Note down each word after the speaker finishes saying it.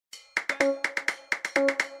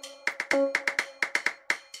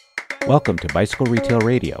Welcome to Bicycle Retail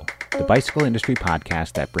Radio, the bicycle industry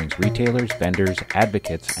podcast that brings retailers, vendors,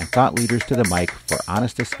 advocates, and thought leaders to the mic for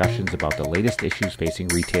honest discussions about the latest issues facing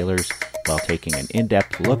retailers while taking an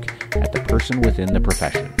in-depth look at the person within the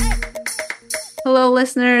profession. Hello,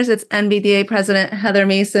 listeners. It's NBDA President Heather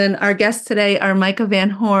Mason. Our guests today are Micah Van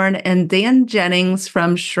Horn and Dan Jennings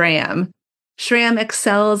from SRAM. SRAM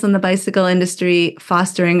excels in the bicycle industry,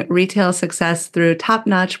 fostering retail success through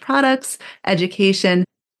top-notch products, education,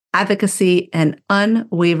 advocacy, and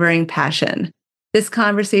unwavering passion. This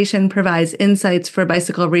conversation provides insights for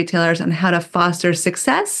bicycle retailers on how to foster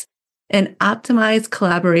success and optimize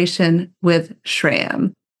collaboration with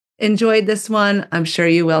SRAM. Enjoyed this one. I'm sure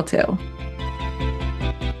you will too.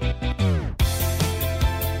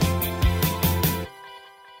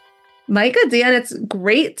 Micah, Dan, it's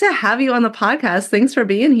great to have you on the podcast. Thanks for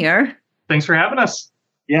being here. Thanks for having us.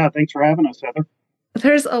 Yeah, thanks for having us, Heather.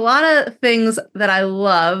 There's a lot of things that I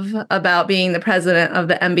love about being the president of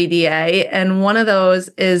the MBDA, and one of those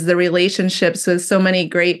is the relationships with so many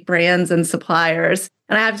great brands and suppliers.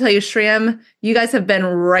 And I have to tell you, SRAM, you guys have been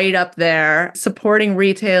right up there supporting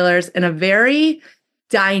retailers in a very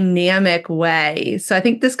dynamic way. So I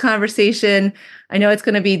think this conversation, I know it's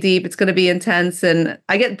going to be deep, it's going to be intense, and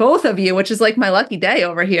I get both of you, which is like my lucky day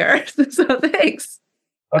over here. So thanks.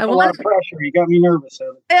 That's a lot of pressure. You got me nervous,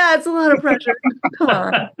 Heather. Yeah, it's a lot of pressure. Come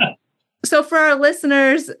on. So for our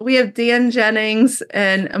listeners, we have Dan Jennings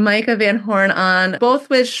and Micah Van Horn on, both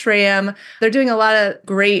with SRAM. They're doing a lot of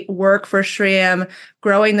great work for SRAM,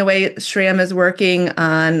 growing the way SRAM is working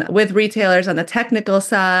on with retailers on the technical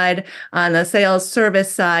side, on the sales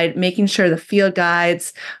service side, making sure the field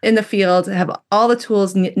guides in the field have all the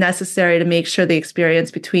tools necessary to make sure the experience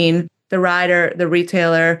between the rider, the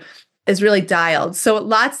retailer, is really dialed. So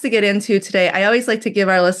lots to get into today. I always like to give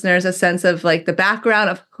our listeners a sense of like the background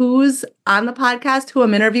of who's on the podcast, who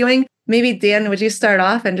I'm interviewing. Maybe Dan, would you start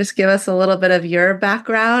off and just give us a little bit of your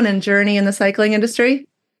background and journey in the cycling industry?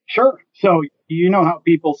 Sure. So you know how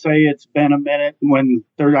people say it's been a minute when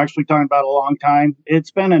they're actually talking about a long time?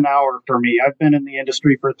 It's been an hour for me. I've been in the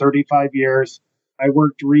industry for 35 years. I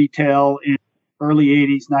worked retail in early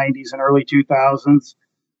 80s, 90s, and early 2000s.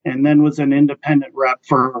 And then was an independent rep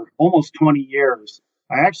for almost 20 years.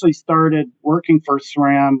 I actually started working for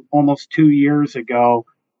SRAM almost 2 years ago.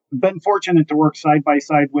 I've been fortunate to work side by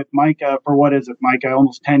side with Micah for what is it, Micah,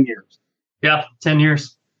 almost 10 years. Yeah, 10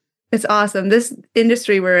 years. It's awesome. This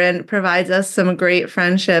industry we're in provides us some great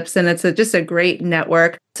friendships, and it's just a great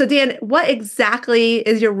network. So Dan, what exactly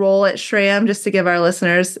is your role at SRAM, just to give our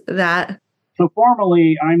listeners that? So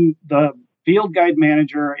formally, I'm the field guide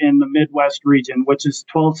manager in the Midwest region, which is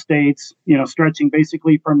 12 states, stretching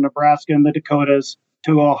basically from Nebraska and the Dakotas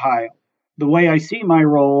to Ohio. The way I see my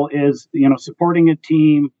role is, supporting a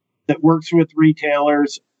team that works with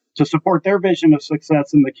retailers to support their vision of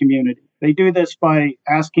success in the community. They do this by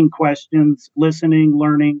asking questions, listening,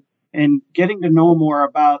 learning, and getting to know more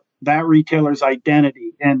about that retailer's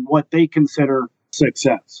identity and what they consider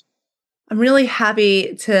success. I'm really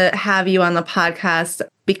happy to have you on the podcast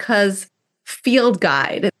because field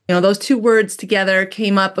guide, those two words together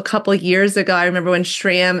came up a couple of years ago. I remember when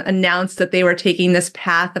SRAM announced that they were taking this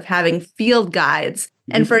path of having field guides.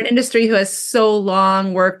 And for an industry who has so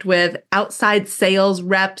long worked with outside sales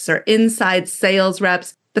reps or inside sales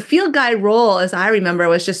reps, the field guide role, as I remember,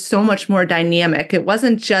 was just so much more dynamic. It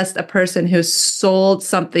wasn't just a person who sold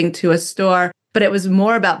something to a store, but it was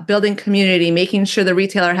more about building community, making sure the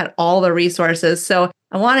retailer had all the resources. So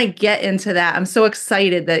I want to get into that. I'm so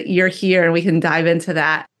excited that you're here and we can dive into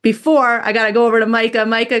that. Before, I got to go over to Micah.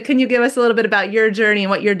 Micah, can you give us a little bit about your journey and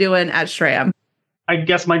what you're doing at SRAM? I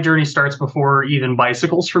guess my journey starts before even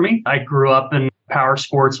bicycles for me. I grew up in power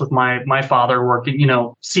sports with my father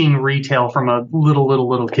working, seeing retail from a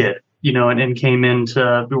little kid, and came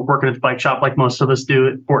into working at the bike shop like most of us do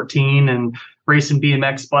at 14 and racing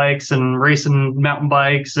BMX bikes and racing mountain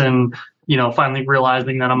bikes and finally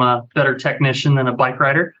realizing that I'm a better technician than a bike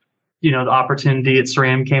rider. The opportunity at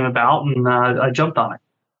SRAM came about and I jumped on it.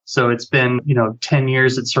 So it's been, 10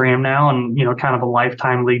 years at SRAM now and, kind of a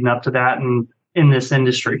lifetime leading up to that and in this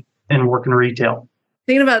industry and working retail.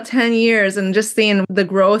 Thinking about 10 years and just seeing the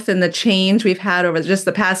growth and the change we've had over just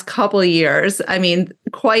the past couple of years. I mean,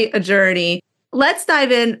 quite a journey. Let's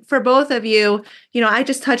dive in for both of you. I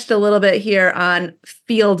just touched a little bit here on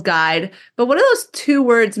field guide, but what do those two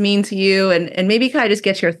words mean to you? And maybe can I just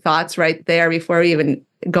get your thoughts right there before we even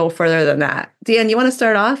go further than that? Dan, you want to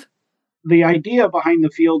start off? The idea behind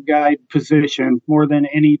the field guide position, more than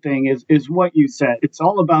anything, is what you said. It's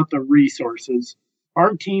all about the resources.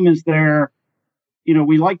 Our team is there.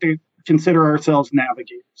 We like to consider ourselves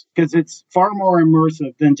navigators because it's far more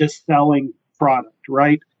immersive than just selling product,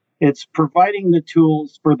 right? It's providing the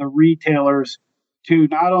tools for the retailers to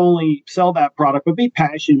not only sell that product, but be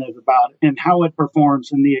passionate about it and how it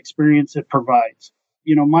performs and the experience it provides.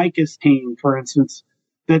 Micah's team, for instance,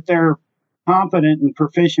 that they're confident and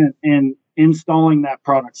proficient in installing that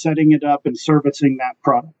product, setting it up and servicing that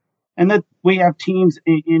product. And that we have teams,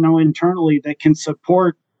 internally that can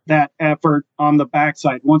support that effort on the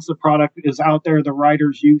backside. Once the product is out there, the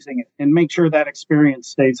rider's using it and make sure that experience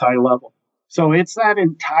stays high level. So it's that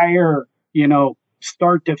entire,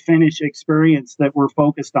 start to finish experience that we're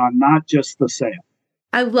focused on, not just the sale.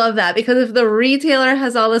 I love that because if the retailer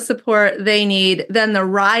has all the support they need, then the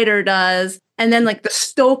rider does. And then the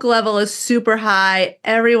stoke level is super high.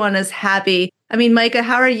 Everyone is happy. I mean, Micah,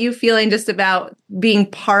 how are you feeling just about being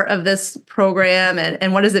part of this program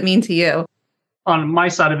and what does it mean to you? On my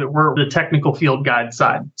side of it, we're the technical field guide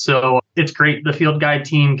side. So it's great. The field guide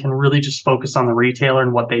team can really just focus on the retailer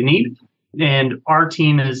and what they need. And our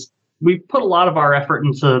team we put a lot of our effort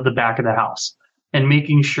into the back of the house and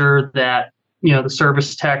making sure that, the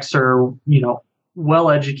service techs are,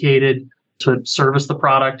 well educated to service the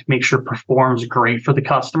product, make sure it performs great for the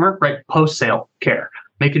customer, right? Post-sale care,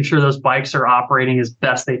 making sure those bikes are operating as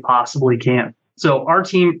best they possibly can. So our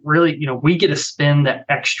team really, we get to spend that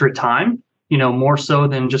extra time, more so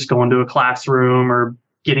than just going to a classroom or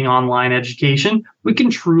getting online education. We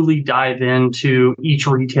can truly dive into each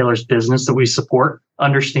retailer's business that we support,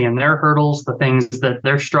 understand their hurdles, the things that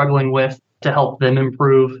they're struggling with to help them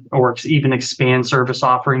improve or even expand service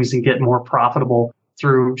offerings and get more profitable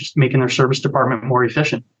through just making their service department more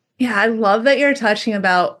efficient. Yeah, I love that you're touching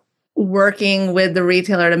about working with the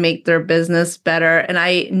retailer to make their business better. And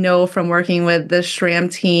I know from working with the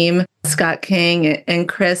SRAM team, Scott King and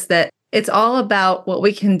Chris, that it's all about what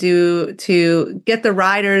we can do to get the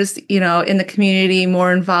riders, in the community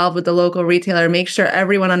more involved with the local retailer, make sure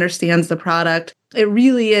everyone understands the product. It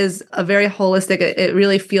really is a very holistic, it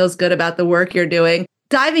really feels good about the work you're doing.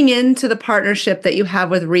 Diving into the partnership that you have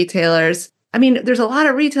with retailers. I mean, there's a lot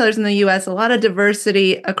of retailers in the U.S., a lot of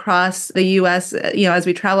diversity across the U.S., as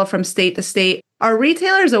we travel from state to state. Are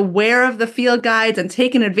retailers aware of the field guides and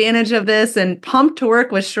taking advantage of this and pumped to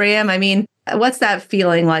work with SRAM? I mean, what's that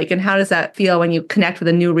feeling like? And how does that feel when you connect with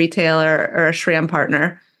a new retailer or a SRAM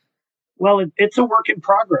partner? Well, it's a work in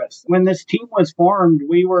progress. When this team was formed,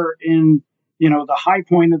 we were in, the high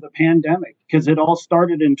point of the pandemic because it all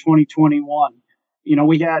started in 2021.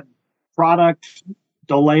 We had product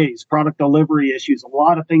delays, product delivery issues, a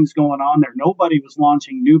lot of things going on there. Nobody was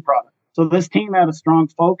launching new products. So this team had a strong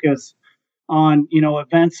focus on,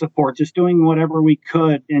 event support, just doing whatever we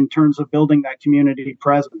could in terms of building that community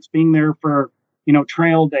presence, being there for,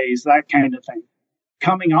 trail days, that kind of thing.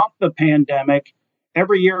 Coming off the pandemic,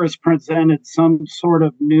 every year has presented some sort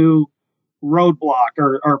of new roadblock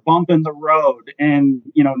or bump in the road. And,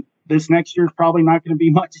 this next year is probably not going to be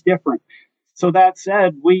much different. So that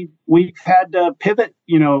said, we've had to pivot,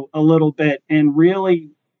 a little bit and really,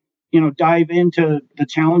 dive into the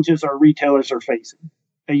challenges our retailers are facing.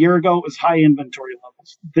 A year ago, it was high inventory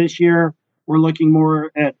levels. This year, we're looking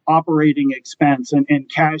more at operating expense and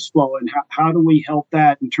cash flow and how do we help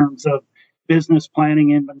that in terms of business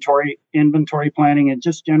planning, inventory planning, and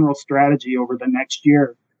just general strategy over the next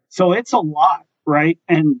year. So it's a lot, right?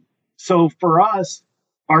 And so for us,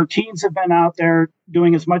 our teams have been out there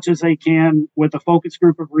doing as much as they can with a focus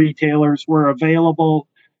group of retailers. We're available.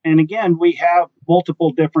 And again, we have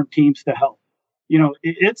multiple different teams to help.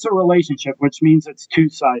 It's a relationship, which means it's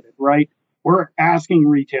two-sided, right? We're asking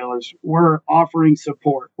retailers, we're offering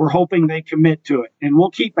support, we're hoping they commit to it, and we'll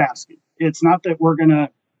keep asking. It's not that we're going to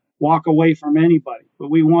walk away from anybody, but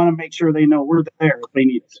we want to make sure they know we're there if they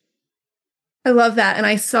need us. I love that. And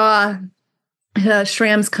I saw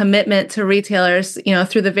SRAM's commitment to retailers,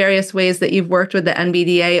 through the various ways that you've worked with the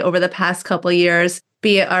NBDA over the past couple of years,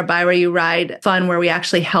 be it our Buy Where You Ride fund, where we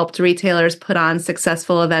actually helped retailers put on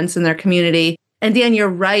successful events in their community. And Dan, you're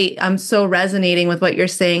right. I'm so resonating with what you're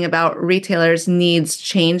saying about retailers' needs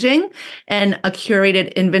changing, and a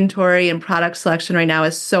curated inventory and product selection right now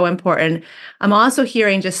is so important. I'm also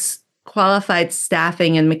hearing just qualified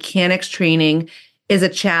staffing and mechanics training is a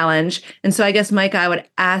challenge. And so I guess, Mike, I would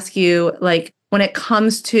ask you, when it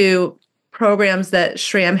comes to programs that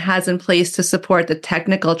SRAM has in place to support the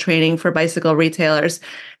technical training for bicycle retailers,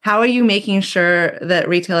 how are you making sure that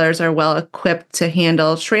retailers are well equipped to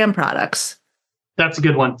handle SRAM products? That's a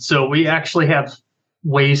good one. So we actually have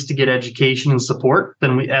ways to get education and support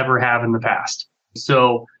than we ever have in the past.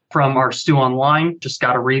 So from our Stu Online, just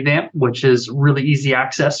got a revamp, which is really easy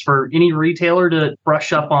access for any retailer to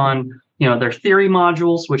brush up on, Their theory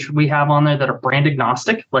modules, which we have on there that are brand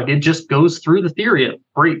agnostic. Like it just goes through the theory of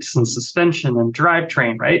brakes and suspension and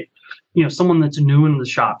drivetrain, right? Someone that's new in the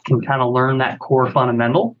shop can kind of learn that core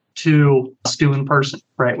fundamental to do in person,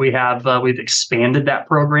 right? We've expanded that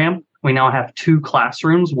program. We now have 2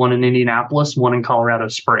 classrooms, one in Indianapolis, one in Colorado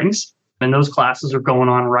Springs. And those classes are going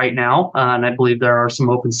on right now. And I believe there are some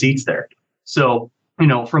open seats there. So,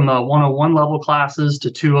 from the 101 level classes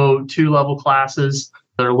to 202 level classes,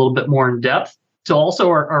 they're a little bit more in depth. To also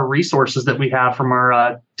our resources that we have from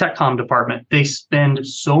our TechCom department. They spend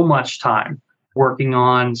so much time working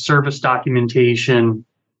on service documentation,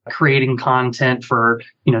 creating content for,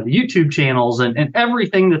 the YouTube channels and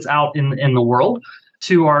everything that's out in the world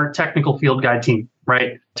to our technical field guide team,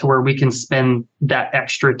 right? To where we can spend that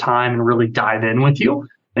extra time and really dive in with you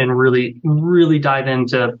and really, really dive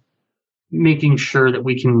into making sure that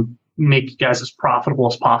we can make you guys as profitable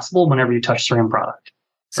as possible whenever you touch SRAM product.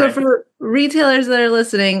 So Right. for retailers that are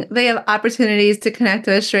listening, they have opportunities to connect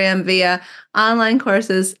to SRAM via online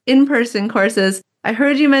courses, in-person courses. I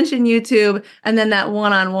heard you mention YouTube and then that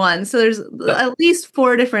one-on-one. So there's at least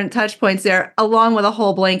 4 different touch points there, along with a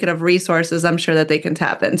whole blanket of resources I'm sure that they can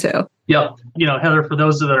tap into. Yep. Heather, for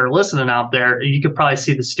those that are listening out there, you could probably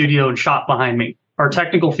see the studio and shop behind me. Our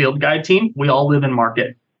technical field guide team, we all live in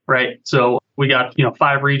Market, right? So we got,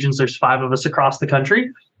 5 regions. There's 5 of us across the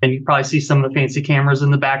country. And you probably see some of the fancy cameras in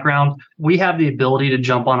the background. We have the ability to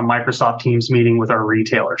jump on a Microsoft Teams meeting with our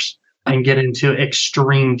retailers and get into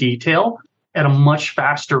extreme detail at a much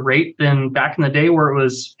faster rate than back in the day where it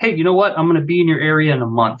was, hey, you know what? I'm going to be in your area in a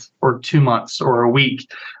month or 2 months or a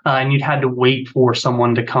week. And you'd had to wait for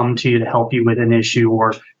someone to come to you to help you with an issue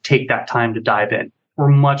or take that time to dive in. We're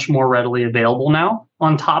much more readily available now,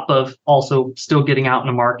 on top of also still getting out in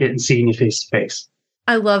the market and seeing you face to face.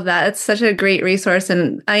 I love that. It's such a great resource.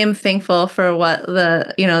 And I am thankful for what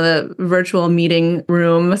the virtual meeting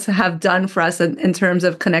rooms have done for us in terms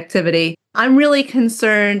of connectivity. I'm really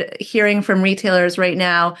concerned hearing from retailers right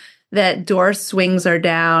now that door swings are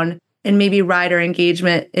down and maybe rider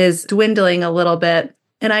engagement is dwindling a little bit.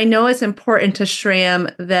 And I know it's important to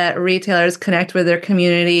SRAM that retailers connect with their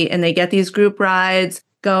community and they get these group rides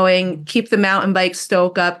going, keep the mountain bike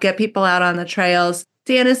stoke up, get people out on the trails.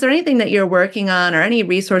 Dan, is there anything that you're working on or any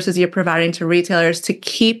resources you're providing to retailers to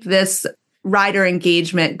keep this rider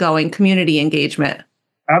engagement going, community engagement?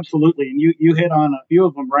 Absolutely. And you hit on a few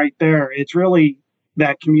of them right there. It's really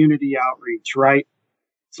that community outreach, right?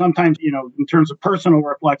 Sometimes, in terms of personal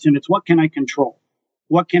reflection, it's what can I control?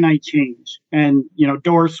 What can I change? And,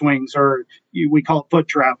 door swings, or we call it foot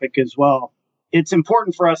traffic as well. It's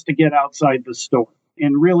important for us to get outside the store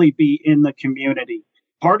and really be in the community.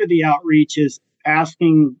 Part of the outreach is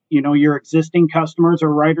asking, your existing customers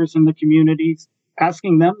or riders in the communities,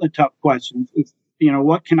 asking them the tough questions. It's,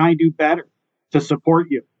 what can I do better to support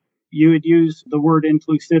you? You had used the word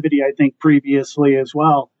inclusivity, I think, previously as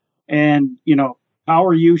well. And, how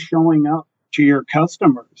are you showing up to your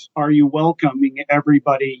customers? Are you welcoming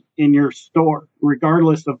everybody in your store,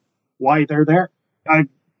 regardless of why they're there? I've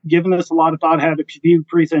given this a lot of thought, had a few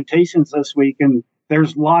presentations this week, and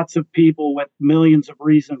there's lots of people with millions of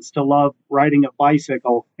reasons to love riding a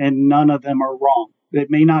bicycle, and none of them are wrong. It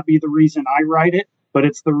may not be the reason I ride it, but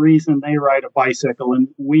it's the reason they ride a bicycle. And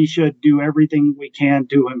we should do everything we can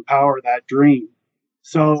to empower that dream.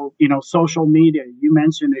 So, social media, you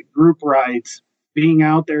mentioned it, group rides, being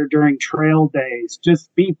out there during trail days,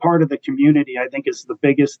 just be part of the community, I think is the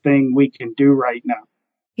biggest thing we can do right now.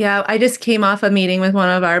 Yeah, I just came off a meeting with one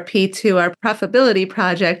of our P2, our Profitability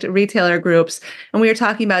Project retailer groups, and we were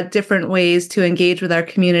talking about different ways to engage with our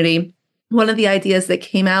community. One of the ideas that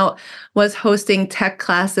came out was hosting tech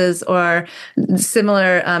classes or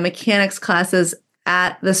similar mechanics classes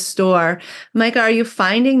at the store. Micah, are you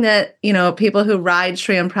finding that, people who ride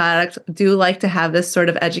SRAM product do like to have this sort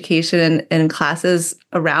of education and classes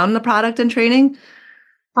around the product and training?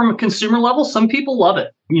 From a consumer level, some people love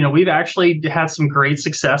it. We've actually had some great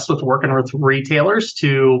success with working with retailers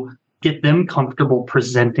to get them comfortable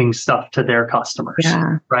presenting stuff to their customers,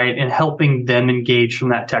 right? And helping them engage from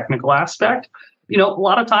that technical aspect. A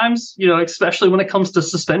lot of times, especially when it comes to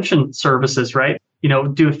suspension services, right? Do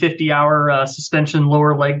a 50-hour suspension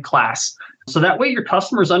lower leg class. So that way your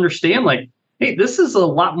customers understand, like, hey, this is a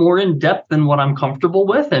lot more in depth than what I'm comfortable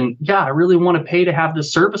with. And I really want to pay to have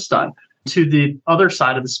this service done. To the other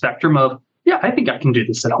side of the spectrum of, I think I can do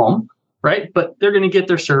this at home, right? But they're going to get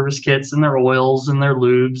their service kits and their oils and their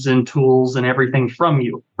lubes and tools and everything from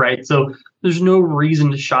you, right? So there's no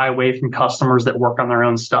reason to shy away from customers that work on their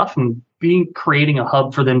own stuff and creating a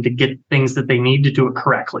hub for them to get things that they need to do it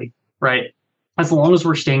correctly, right? as long as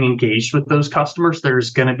we're staying engaged with those customers, there's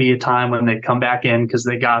going to be a time when they come back in because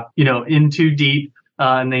they got, in too deep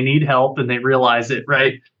and they need help and they realize it,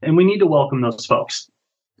 right? And we need to welcome those folks.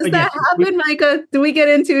 Does that happen, Micah? Do we get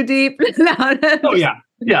in too deep? Oh, yeah.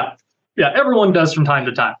 Yeah. Yeah. Everyone does from time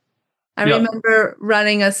to time. I remember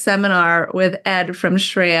running a seminar with Ed from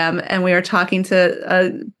SRAM, and we were talking to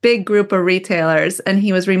a big group of retailers, and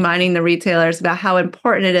he was reminding the retailers about how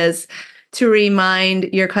important it is to remind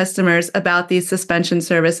your customers about these suspension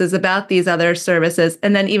services, about these other services,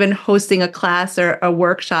 and then even hosting a class or a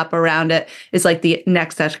workshop around it is like the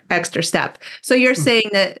next extra step. So you're saying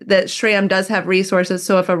that SRAM does have resources,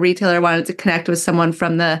 so if a retailer wanted to connect with someone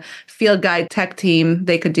from the field guide tech team,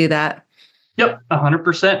 they could do that? Yep,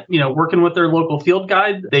 100%. Working with their local field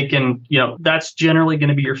guide, they can, that's generally going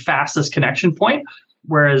to be your fastest connection point.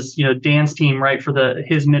 Whereas, Dan's team, right, for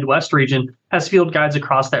his Midwest region has field guides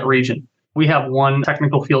across that region. We have one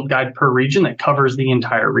technical field guide per region that covers the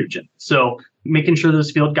entire region. So making sure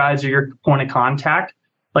those field guides are your point of contact.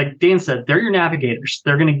 Like Dan said, they're your navigators.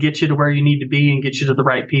 They're going to get you to where you need to be and get you to the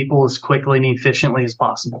right people as quickly and efficiently as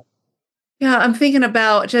possible. Yeah, I'm thinking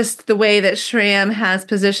about just the way that SRAM has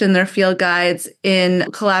positioned their field guides in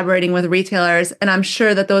collaborating with retailers. And I'm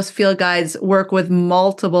sure that those field guides work with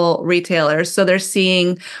multiple retailers. So they're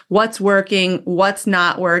seeing what's working, what's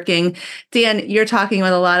not working. Dan, you're talking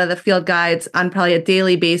with a lot of the field guides on probably a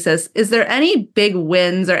daily basis. Is there any big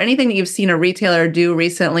wins or anything that you've seen a retailer do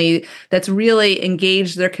recently that's really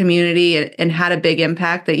engaged their community and had a big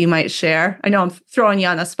impact that you might share? I know I'm throwing you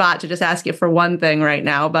on the spot to just ask you for one thing right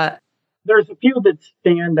now, but there's a few that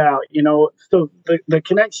stand out, so the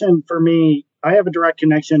connection for me, I have a direct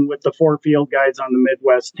connection with the 4 field guides on the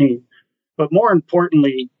Midwest team, but more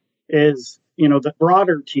importantly is, the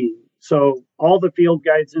broader team. So all the field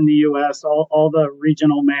guides in the US, all the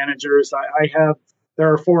regional managers,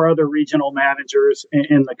 there are 4 other regional managers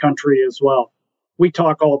in the country as well. We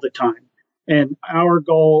talk all the time, and our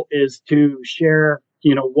goal is to share,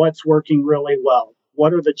 what's working really well.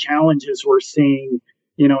 What are the challenges we're seeing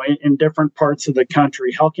in different parts of the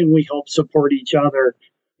country? How can we help support each other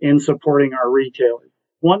in supporting our retailers?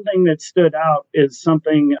 One thing that stood out is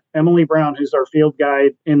something Emily Brown, who's our field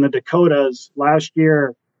guide in the Dakotas, last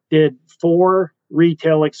year did 4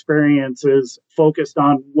 retail experiences focused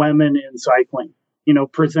on women in cycling,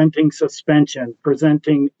 presenting suspension,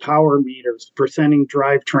 presenting power meters, presenting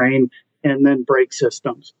drivetrain, and then brake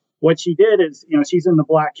systems. What she did is, she's in the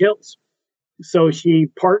Black Hills. So she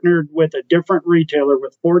partnered with a different retailer,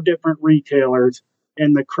 with 4 different retailers,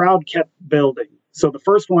 and the crowd kept building. So the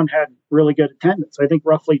first one had really good attendance. I think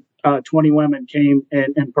roughly 20 women came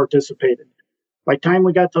and participated. By the time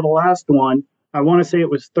we got to the last one, I want to say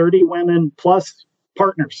it was 30 women plus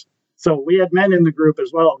partners. So we had men in the group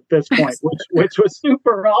as well at this point, which was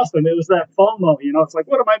super awesome. It was that FOMO, it's like,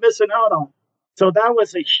 what am I missing out on? So that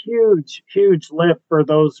was a huge, huge lift for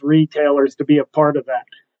those retailers to be a part of that.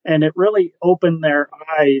 And it really opened their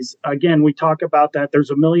eyes. Again, we talk about that. There's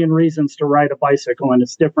a million reasons to ride a bicycle, and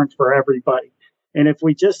it's different for everybody. And if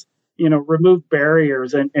we just, remove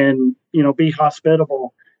barriers and be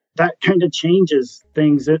hospitable, that kind of changes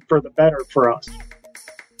things for the better for us.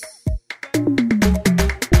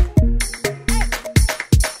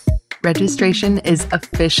 Registration is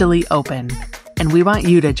officially open, and we want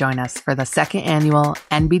you to join us for the 2nd annual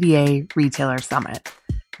NBDA Retailer Summit,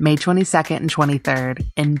 May 22nd and 23rd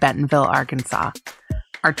in Bentonville, Arkansas.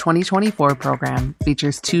 Our 2024 program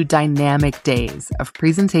features 2 dynamic days of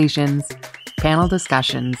presentations, panel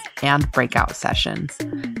discussions, and breakout sessions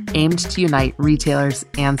aimed to unite retailers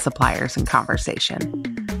and suppliers in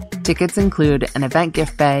conversation. Tickets include an event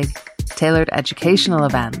gift bag, tailored educational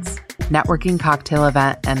events, networking cocktail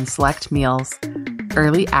event and select meals,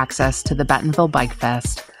 early access to the Bentonville Bike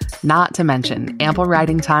Fest, not to mention ample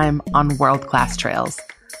riding time on world-class trails.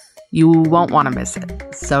 You won't want to miss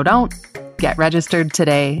it, so don't. Get registered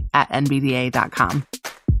today at nbda.com.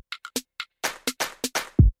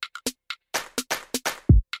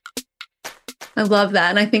 I love that.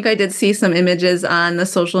 And I think I did see some images on the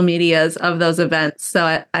social medias of those events.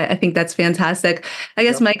 So I think that's fantastic. I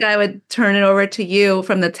guess, Mike, I would turn it over to you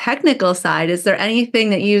from the technical side. Is there anything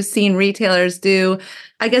that you've seen retailers do?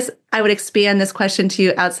 I guess I would expand this question to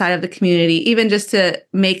you outside of the community, even just to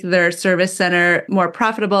make their service center more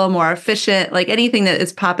profitable, more efficient, like anything that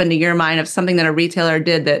is popping to your mind of something that a retailer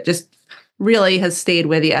did that just really has stayed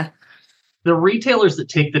with you. The retailers that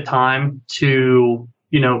take the time to,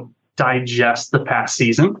 digest the past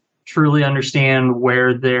season, truly understand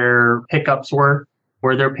where their hiccups were,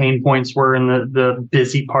 where their pain points were in the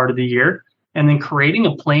busy part of the year, and then creating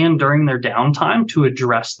a plan during their downtime to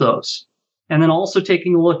address those. And then also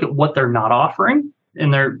taking a look at what they're not offering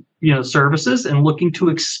in their, services and looking to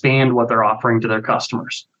expand what they're offering to their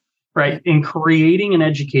customers, right? In creating an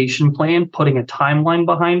education plan, putting a timeline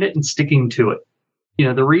behind it and sticking to it.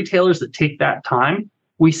 The retailers that take that time,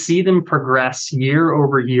 we see them progress year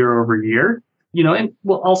over year over year, and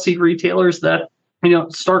I'll see retailers that,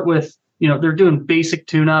 start with, they're doing basic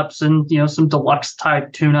tune-ups and, some deluxe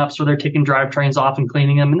type tune-ups where they're taking drivetrains off and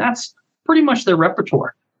cleaning them. And that's pretty much their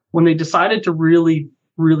repertoire. When they decided to really,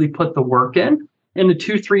 really put the work in a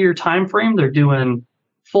 2-3 year time frame, they're doing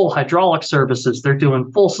full hydraulic services, they're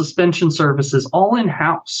doing full suspension services, all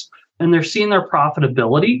in-house. And they're seeing their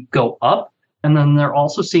profitability go up. And then they're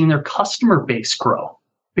also seeing their customer base grow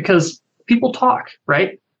because people talk,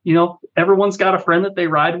 right? Everyone's got a friend that they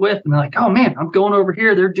ride with and they're like, oh man, I'm going over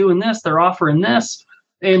here. They're doing this. They're offering this.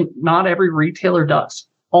 And not every retailer does.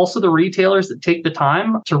 Also, the retailers that take the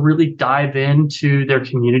time to really dive into their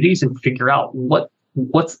communities and figure out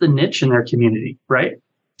what's the niche in their community, right?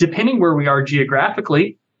 Depending where we are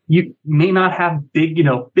geographically, you may not have big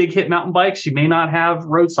hit mountain bikes. You may not have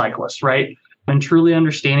road cyclists, right? And truly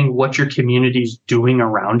understanding what your community's doing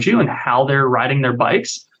around you and how they're riding their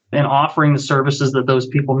bikes and offering the services that those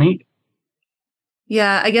people need.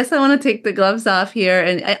 Yeah, I guess I want to take the gloves off here.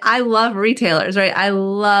 And I love retailers, right? I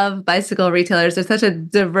love bicycle retailers. They're such a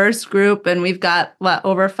diverse group, and we've got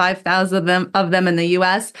over 5,000 of them in the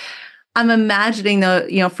US. I'm imagining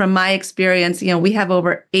though, from my experience, we have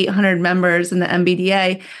over 800 members in the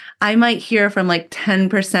MBDA. I might hear from like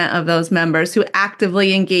 10% of those members who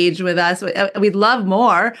actively engage with us. We'd love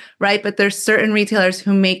more, right? But there's certain retailers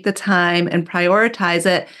who make the time and prioritize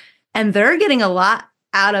it, and they're getting a lot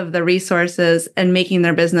out of the resources and making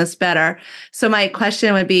their business better. So my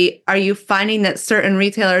question would be, are you finding that certain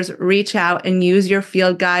retailers reach out and use your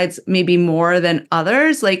field guides maybe more than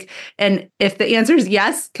others? And if the answer is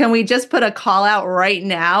yes, can we just put a call out right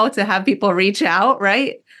now to have people reach out,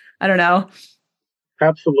 right? I don't know.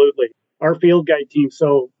 Absolutely. Our field guide team.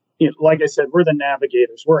 So, like I said, we're the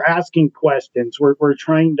navigators. We're asking questions. We're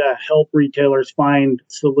trying to help retailers find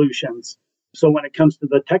solutions. So when it comes to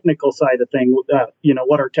the technical side of things,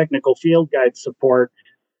 what our technical field guides support,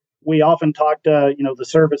 we often talk to, the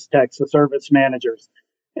service techs, the service managers.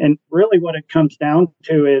 And really what it comes down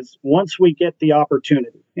to is once we get the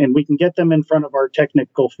opportunity and we can get them in front of our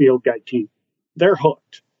technical field guide team, they're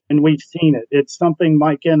hooked. And we've seen it. It's something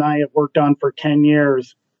Mike and I have worked on for 10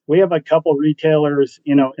 years. We have a couple retailers,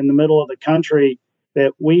 in the middle of the country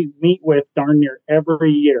that we meet with darn near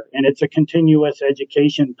every year. And it's a continuous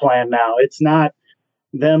education plan now. It's not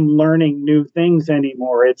them learning new things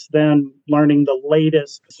anymore. It's them learning the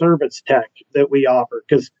latest service tech that we offer.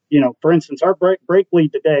 Because, for instance, our brake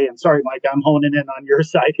bleed today, and sorry, Mike, I'm honing in on your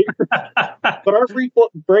side here, but our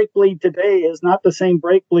brake bleed today is not the same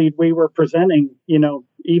brake bleed we were presenting,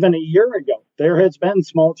 even a year ago. There has been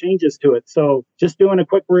small changes to it. So just doing a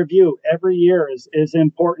quick review every year is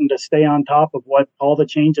important to stay on top of what all the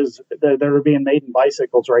changes that are being made in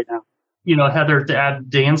bicycles right now. Heather, to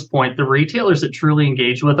add Dan's point, the retailers that truly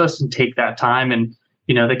engage with us and take that time and,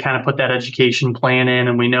 they kind of put that education plan in,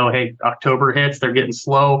 and we know, hey, October hits, they're getting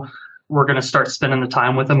slow. We're going to start spending the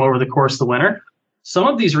time with them over the course of the winter. Some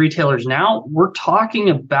of these retailers now, we're talking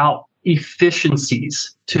about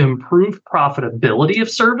efficiencies to improve profitability of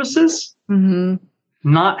services,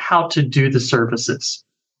 not how to do the services,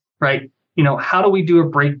 right? How do we do a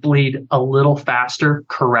brake bleed a little faster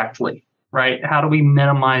correctly? Right? How do we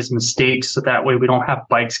minimize mistakes so that way we don't have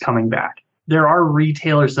bikes coming back? There are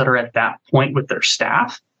retailers that are at that point with their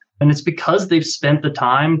staff, and it's because they've spent the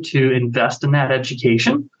time to invest in that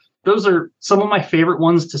education. Those are some of my favorite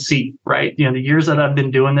ones to see, right? The years that I've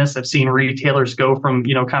been doing this, I've seen retailers go from,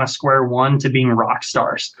 kind of square one to being rock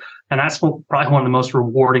stars. And that's probably one of the most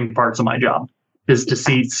rewarding parts of my job is to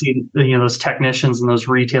see those technicians and those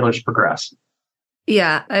retailers progress.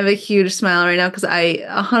 Yeah, I have a huge smile right now because I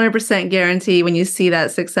 100% guarantee when you see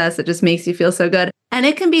that success, it just makes you feel so good. And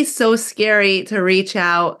it can be so scary to reach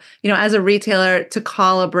out, as a retailer, to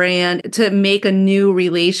call a brand, to make a new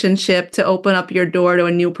relationship, to open up your door to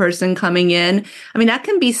a new person coming in. I mean, that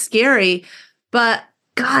can be scary, but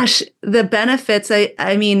gosh, the benefits,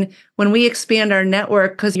 I mean, when we expand our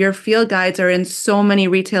network, because your field guides are in so many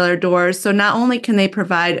retailer doors. So not only can they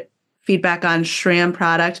provide feedback on SRAM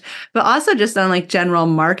product, but also just on like general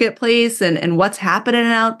marketplace and what's happening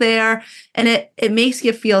out there. And it makes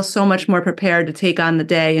you feel so much more prepared to take on the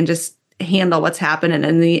day and just handle what's happening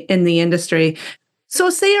in the industry. So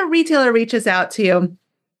say a retailer reaches out to you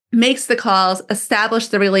makes the calls, establish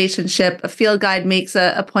the relationship, a field guide makes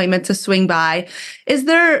an appointment to swing by. Is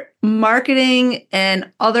there marketing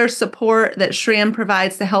and other support that SRAM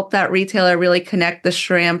provides to help that retailer really connect the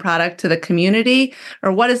SRAM product to the community?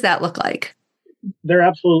 Or what does that look like? There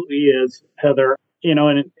absolutely is, Heather.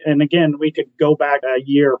 And again, we could go back a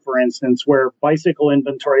year, for instance, where bicycle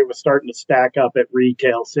inventory was starting to stack up at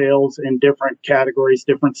retail. Sales in different categories,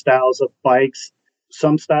 different styles of bikes.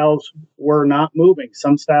 Some styles were not moving.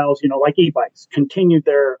 Some styles, like e-bikes, continued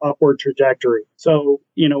their upward trajectory. So,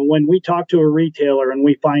 when we talk to a retailer and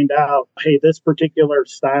we find out, hey, this particular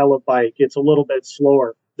style of bike, it's a little bit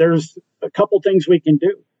slower, there's a couple things we can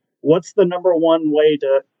do. What's the number one way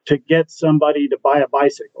to get somebody to buy a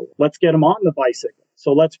bicycle? Let's get them on the bicycle.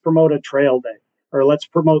 So let's promote a trail day, or let's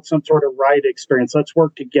promote some sort of ride experience. Let's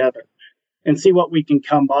work together and see what we can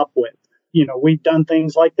come up with. We've done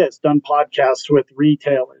things like this, done podcasts with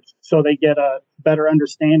retailers so they get a better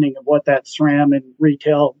understanding of what that SRAM and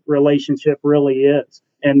retail relationship really is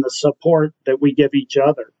and the support that we give each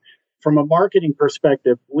other. From a marketing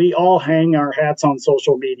perspective, we all hang our hats on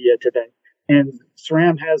social media today. And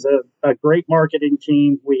SRAM has a great marketing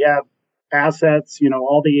team. We have assets,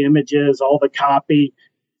 all the images, all the copy.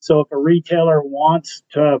 So if a retailer wants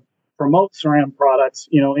to promote SRAM products,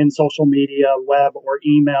 in social media, web, or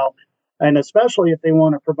email, and especially if they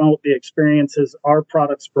want to promote the experiences our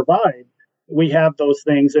products provide, we have those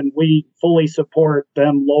things, and we fully support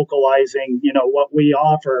them localizing, what we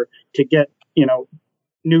offer to get,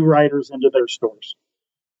 new riders into their stores.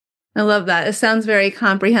 I love that. It sounds very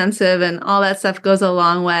comprehensive, and all that stuff goes a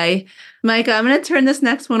long way. Micah, I'm going to turn this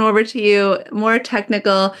next one over to you, more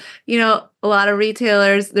technical. A lot of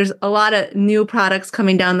retailers, there's a lot of new products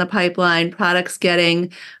coming down the pipeline, products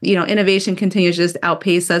getting, innovation continues to just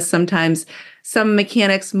outpace us sometimes. Some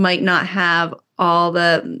mechanics might not have all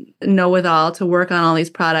the know-it-all to work on all these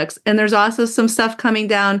products. And there's also some stuff coming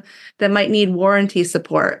down that might need warranty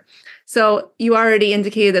support. So you already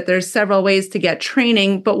indicated that there's several ways to get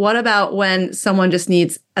training, but what about when someone just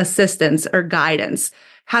needs assistance or guidance?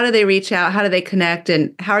 How do they reach out? How do they connect?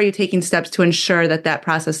 And how are you taking steps to ensure that that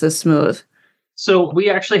process is smooth? So we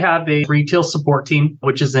actually have a retail support team,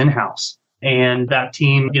 which is in-house. And that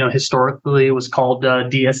team, historically was called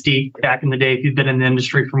DSD back in the day, if you've been in the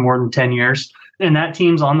industry for more than 10 years. And that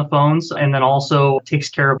team's on the phones and then also takes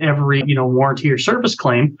care of every, warranty or service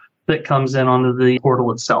claim that comes in onto the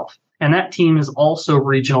portal itself. And that team is also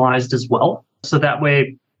regionalized as well. So that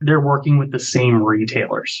way they're working with the same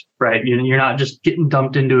retailers, right? You're not just getting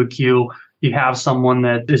dumped into a queue. You have someone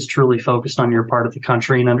that is truly focused on your part of the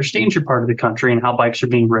country and understands your part of the country and how bikes are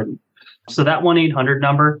being ridden. So that 1-800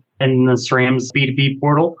 number and the SRAM's B2B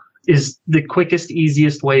portal is the quickest,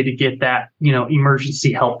 easiest way to get that,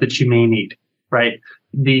 emergency help that you may need, right?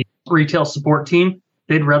 The retail support team,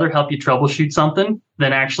 they'd rather help you troubleshoot something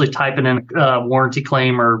than actually typing in a warranty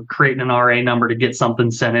claim or creating an RA number to get something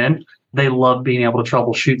sent in. They love being able to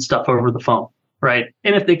troubleshoot stuff over the phone, right?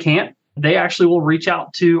 And if they can't, they actually will reach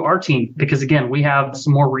out to our team because, again, we have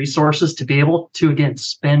some more resources to be able to, again,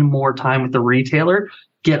 spend more time with the retailer,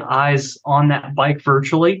 get eyes on that bike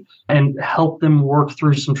virtually, and help them work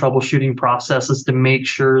through some troubleshooting processes to make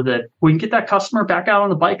sure that we can get that customer back out on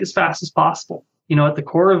the bike as fast as possible. At the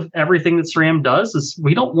core of everything that SRAM does is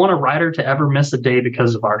we don't want a rider to ever miss a day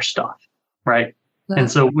because of our stuff, right? Yeah.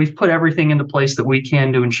 And so we've put everything into place that we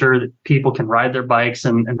can to ensure that people can ride their bikes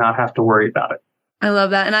and not have to worry about it. I love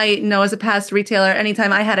that. And I know as a past retailer,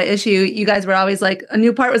 anytime I had an issue, you guys were always like, a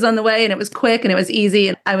new part was on the way and it was quick and it was easy.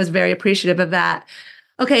 And I was very appreciative of that.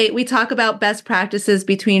 Okay, we talk about best practices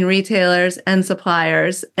between retailers and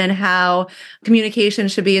suppliers and how communication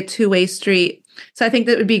should be a two-way street. So I think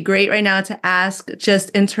that would be great right now to ask, just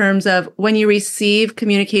in terms of when you receive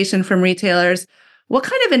communication from retailers, what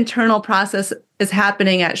kind of internal process is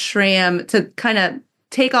happening at SRAM to kind of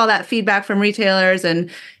take all that feedback from retailers and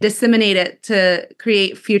disseminate it to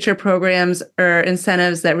create future programs or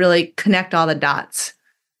incentives that really connect all the dots?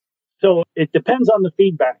 So it depends on the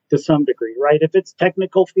feedback to some degree, right? If it's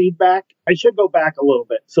technical feedback, I should go back a little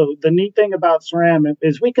bit. So the neat thing about SRAM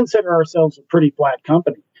is we consider ourselves a pretty flat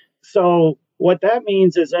company. So what that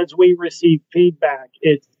means is as we receive feedback,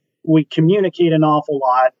 we communicate an awful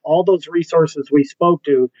lot, all those resources we spoke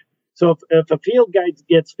to. So if a field guide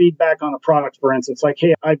gets feedback on a product, for instance, like,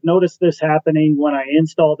 hey, I've noticed this happening when I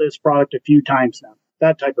install this product a few times now,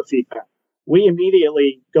 that type of feedback. We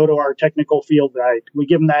immediately go to our technical field guide. We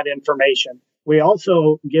give them that information. We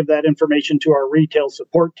also give that information to our retail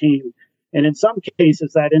support team. And in some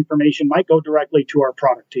cases, that information might go directly to our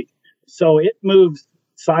product team. So it moves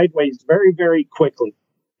sideways very, very quickly.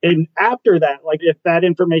 And after that, like if that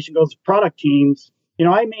information goes to product teams,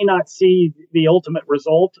 I may not see the ultimate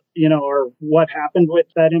result, or what happened with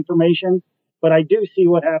that information, but I do see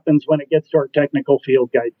what happens when it gets to our technical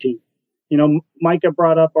field guide team. Micah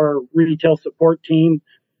brought up our retail support team.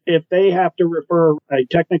 If they have to refer a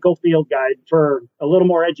technical field guide for a little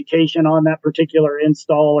more education on that particular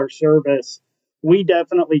install or service, we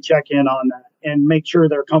definitely check in on that and make sure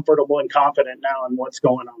they're comfortable and confident now in what's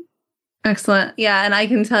going on. Excellent. Yeah. And I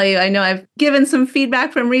can tell you, I know I've given some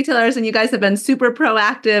feedback from retailers, and you guys have been super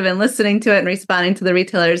proactive and listening to it and responding to the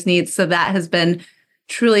retailers' needs. So that has been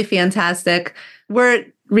truly fantastic. We're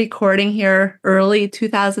recording here early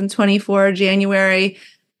 2024, January.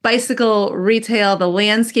 Bicycle retail, the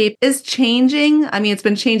landscape is changing. I mean, it's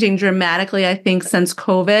been changing dramatically, I think, since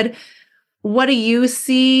COVID. What do you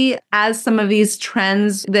see as some of these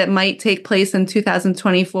trends that might take place in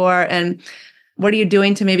 2024? And what are you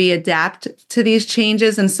doing to maybe adapt to these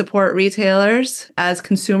changes and support retailers as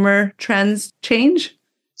consumer trends change?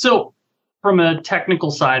 So from a technical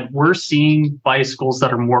side, we're seeing bicycles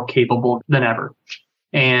that are more capable than ever.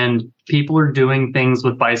 And people are doing things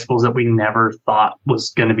with bicycles that we never thought was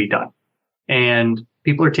going to be done. And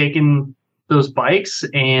people are taking those bikes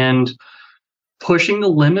and pushing the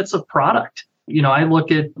limits of product. I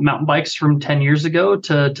look at mountain bikes from 10 years ago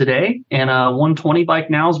to today, and a 120 bike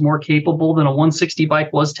now is more capable than a 160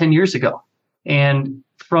 bike was 10 years ago. And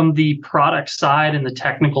from the product side and the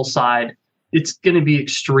technical side, it's going to be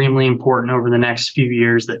extremely important over the next few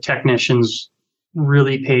years that technicians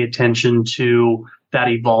really pay attention to that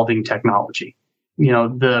evolving technology.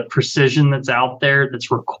 The precision that's out there that's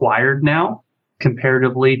required now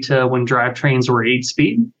comparatively to when drivetrains were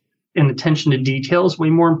 8-speed, and attention to detail is way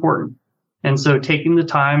more important. And so taking the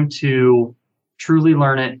time to truly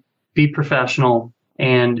learn it, be professional,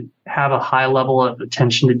 and have a high level of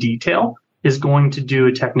attention to detail is going to do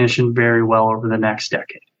a technician very well over the next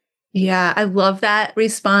decade. Yeah, I love that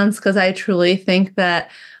response, because I truly think that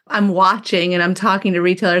I'm watching and I'm talking to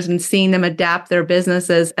retailers and seeing them adapt their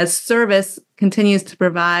businesses as service continues to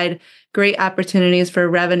provide great opportunities for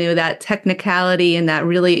revenue. That technicality and that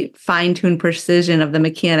really fine-tuned precision of the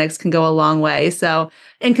mechanics can go a long way. So,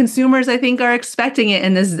 and consumers, I think, are expecting it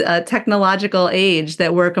in this technological age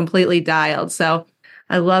that we're completely dialed. So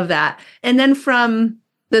I love that. And then from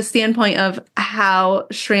the standpoint of how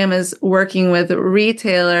SRAM is working with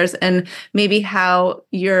retailers and maybe how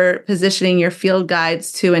you're positioning your field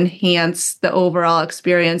guides to enhance the overall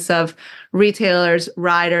experience of retailers,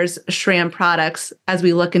 riders, SRAM products as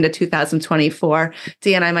we look into 2024.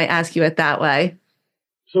 Dan, I might ask you it that way.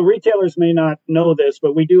 So retailers may not know this,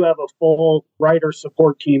 but we do have a full rider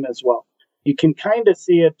support team as well. You can kind of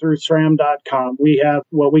see it through SRAM.com. We have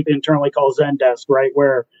what we internally call Zendesk, right?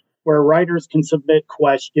 Where riders can submit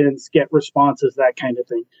questions, get responses, that kind of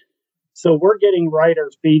thing. So we're getting rider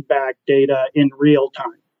feedback data in real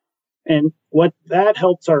time. And what that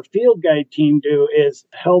helps our field guide team do is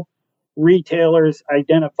help retailers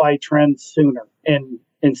identify trends sooner. And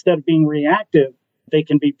instead of being reactive, they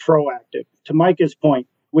can be proactive. To Micah's point,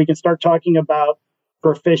 we can start talking about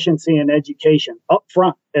proficiency and education up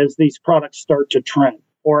front as these products start to trend,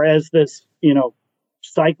 or as this,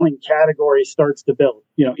 cycling category starts to build.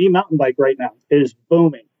 E-mountain bike right now is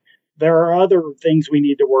booming. There are other things we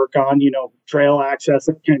need to work on, trail access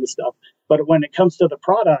and kind of stuff. But when it comes to the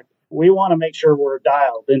product, we want to make sure we're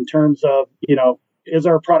dialed in terms of, is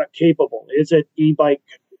our product capable? Is it e-bike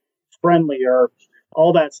friendly, or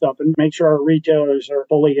all that stuff, and make sure our retailers are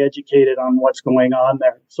fully educated on what's going on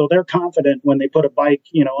there. So they're confident when they put a bike,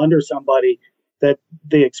 under somebody, that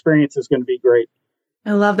the experience is going to be great.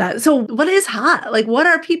 I love that. So what is hot? Like, what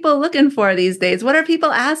are people looking for these days? What are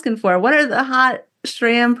people asking for? What are the hot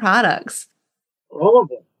SRAM products? All of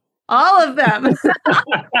them. All of them.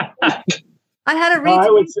 I had a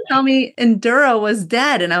retailer tell me Enduro was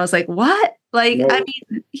dead. And I was like, what? Like, no. I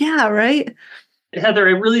mean, yeah, right. Heather,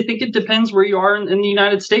 I really think it depends where you are in the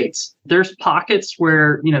United States. There's pockets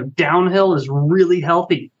where, downhill is really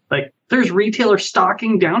healthy. Like, there's retailers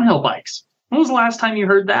stocking downhill bikes. When was the last time you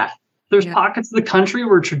heard that? There's pockets of the country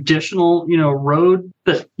where traditional, road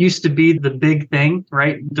that used to be the big thing,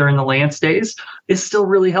 right, during the Lance days, is still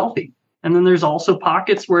really healthy. And then there's also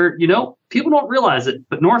pockets where, people don't realize it,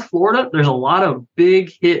 but North Florida, there's a lot of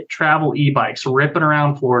big hit travel e-bikes ripping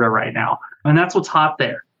around Florida right now. And that's what's hot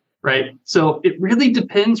there, right? So it really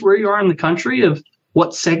depends where you are in the country of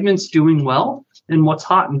what segment's doing well and what's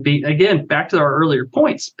hot. And again, back to our earlier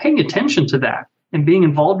points, paying attention to that and being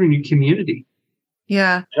involved in your community.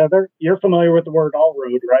 Yeah. Heather, you're familiar with the word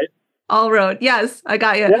all-road, right? All-road. Yes, I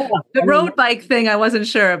got you. Yeah, the road bike thing I wasn't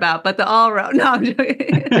sure about, but the all-road. No, I'm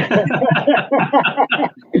joking.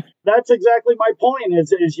 That's exactly my point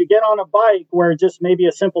is you get on a bike where just maybe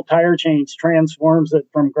a simple tire change transforms it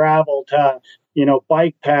from gravel to,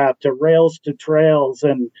 bike path to rails to trails.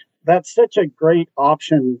 And that's such a great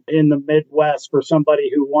option in the Midwest for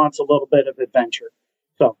somebody who wants a little bit of adventure.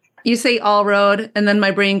 So You say all road, and then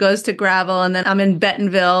my brain goes to gravel, and then I'm in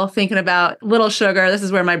Bentonville thinking about Little Sugar. This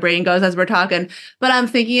is where my brain goes as we're talking. But I'm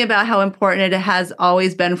thinking about how important it has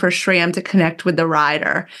always been for SRAM to connect with the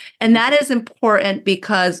rider. And that is important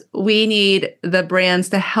because we need the brands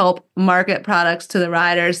to help market products to the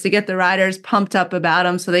riders, to get the riders pumped up about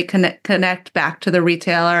them so they can connect back to the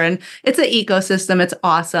retailer. And it's an ecosystem. It's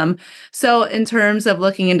awesome. So in terms of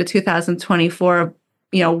looking into 2024,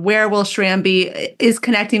 where will SRAM be? Is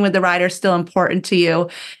connecting with the rider still important to you?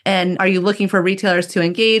 And are you looking for retailers to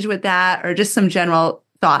engage with that, or just some general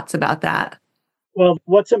thoughts about that? Well,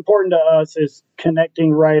 what's important to us is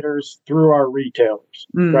connecting riders through our retailers,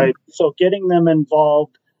 right? So getting them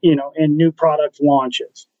involved, in new product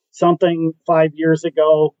launches. Something 5 years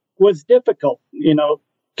ago was difficult,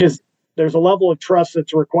 because there's a level of trust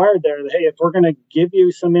that's required there that, hey, if we're going to give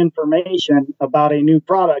you some information about a new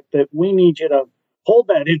product, that we need you to hold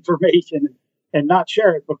that information and not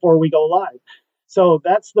share it before we go live. So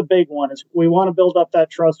that's the big one, is we want to build up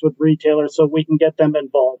that trust with retailers so we can get them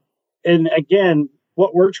involved. And again,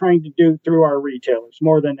 what we're trying to do through our retailers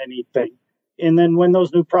more than anything. And then when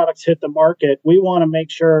those new products hit the market, we want to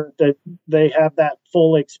make sure that they have that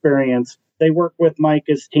full experience. They work with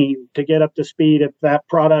Micah's team to get up to speed if that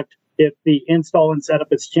product, if the install and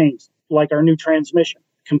setup has changed, like our new transmission,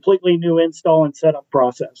 completely new install and setup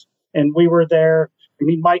process. And we were there. I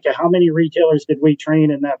mean, Micah, how many retailers did we train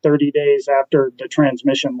in that 30 days after the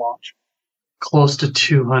transmission launch? Close to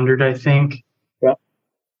 200, I think. Yep.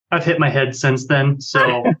 I've hit my head since then,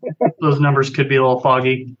 so those numbers could be a little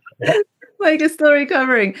foggy. Mike is still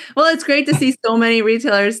recovering. Well, it's great to see so many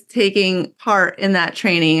retailers taking part in that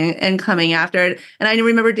training and coming after it. And I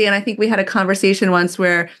remember, Dan, I think we had a conversation once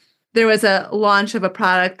where there was a launch of a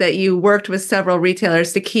product that you worked with several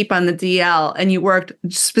retailers to keep on the DL, and you worked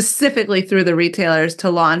specifically through the retailers to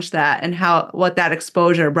launch that, and what that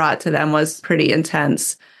exposure brought to them was pretty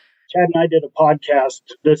intense. Chad and I did a podcast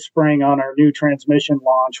this spring on our new transmission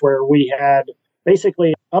launch where we had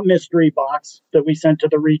basically a mystery box that we sent to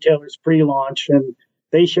the retailers pre-launch, and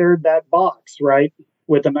they shared that box, right,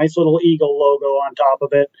 with a nice little eagle logo on top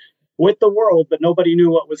of it, with the world, but nobody knew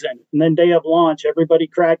what was in it. And then day of launch, everybody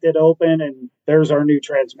cracked it open, and there's our new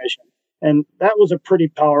transmission. And that was a pretty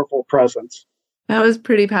powerful presence. That was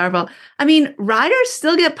pretty powerful. I mean, riders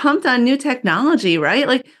still get pumped on new technology, right?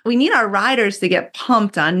 Like, we need our riders to get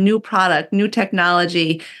pumped on new product, new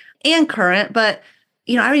technology, and current. But,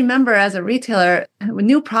 I remember as a retailer, when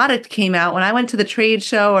new product came out, when I went to the trade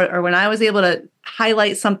show or when I was able to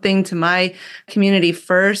highlight something to my community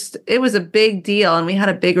first, it was a big deal and we had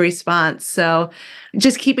a big response. So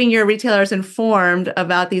just keeping your retailers informed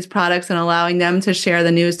about these products and allowing them to share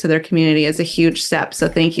the news to their community is a huge step. So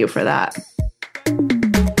thank you for that.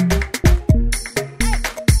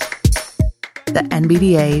 The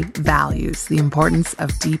NBDA values the importance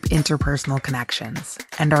of deep interpersonal connections,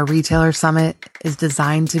 and our Retailer Summit is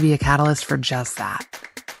designed to be a catalyst for just that.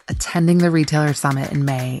 Attending the Retailer Summit in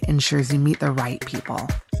May ensures you meet the right people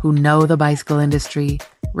who know the bicycle industry,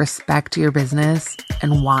 respect your business,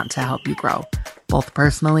 and want to help you grow, both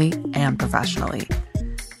personally and professionally.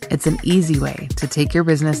 It's an easy way to take your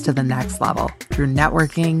business to the next level through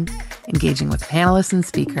networking, engaging with panelists and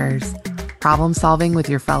speakers, problem solving with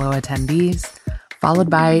your fellow attendees, followed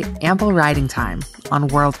by ample riding time on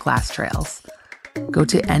world-class trails. Go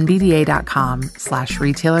to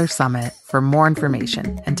nbda.com/retailer summit for more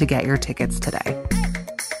information and to get your tickets today.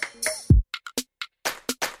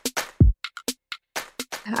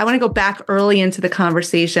 I want to go back early into the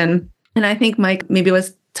conversation. And I think Mike maybe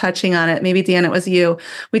was touching on it. Maybe Dan, it was you.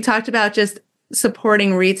 We talked about just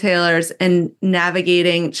supporting retailers and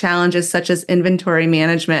navigating challenges such as inventory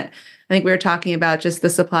management. I think we were talking about just the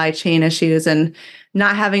supply chain issues and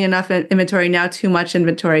not having enough inventory, now too much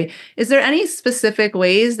inventory. Is there any specific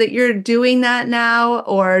ways that you're doing that now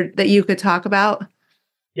or that you could talk about?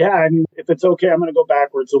 Yeah, I mean, if it's okay, I'm going to go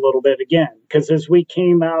backwards a little bit again, because as we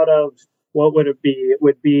came out of, what would it be? It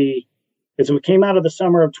would be, as we came out of the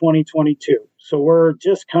summer of 2022. So we're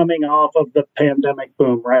just coming off of the pandemic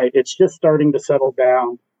boom, right? It's just starting to settle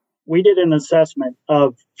down. We did an assessment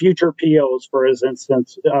of future POs, for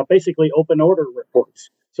instance, basically open order reports.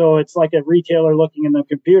 So it's like a retailer looking in the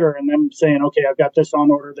computer and them saying, okay, I've got this on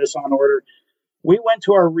order, this on order. We went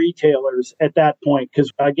to our retailers at that point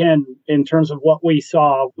because, again, in terms of what we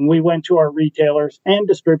saw, we went to our retailers and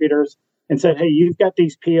distributors and said, hey, you've got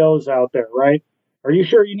these POs out there, right? Are you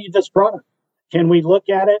sure you need this product? Can we look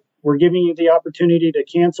at it? We're giving you the opportunity to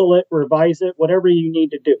cancel it, revise it, whatever you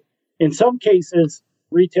need to do. In some cases,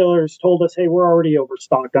 retailers told us, hey, we're already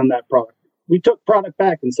overstocked on that product. We took product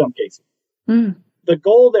back in some cases. The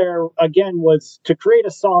goal there, again, was to create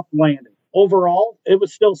a soft landing. Overall, it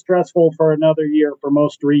was still stressful for another year for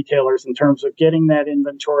most retailers in terms of getting that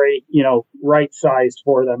inventory, right sized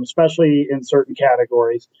for them, especially in certain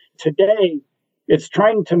categories. Today, it's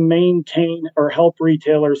trying to maintain or help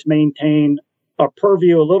retailers maintain a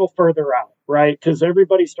purview a little further out, right? Because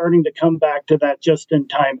everybody's starting to come back to that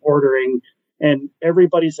just-in-time ordering, and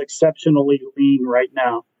everybody's exceptionally lean right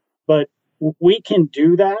now. But we can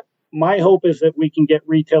do that. My hope is that we can get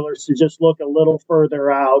retailers to just look a little further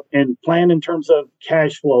out and plan in terms of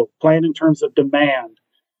cash flow, plan in terms of demand,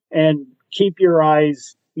 and keep your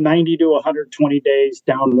eyes 90 to 120 days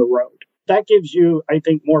down the road. That gives you, I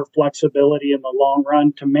think, more flexibility in the long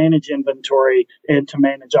run to manage inventory and to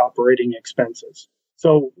manage operating expenses.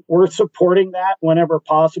 So we're supporting that whenever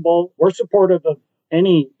possible. We're supportive of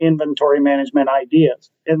any inventory management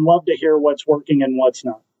ideas and love to hear what's working and what's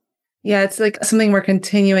not. Yeah, it's like something we're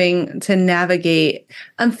continuing to navigate.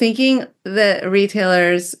 I'm thinking that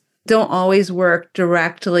retailers don't always work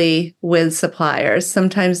directly with suppliers.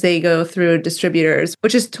 Sometimes they go through distributors,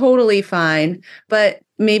 which is totally fine. But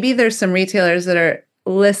maybe there's some retailers that are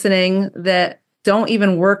listening that don't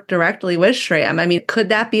even work directly with SRAM. I mean, could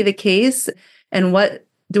that be the case? And what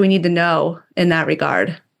do we need to know in that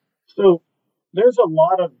regard? So there's a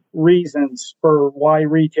lot of reasons for why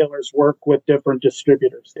retailers work with different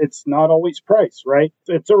distributors. It's not always price, right?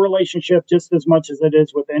 It's a relationship just as much as it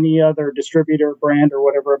is with any other distributor, brand, or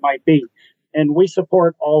whatever it might be. And we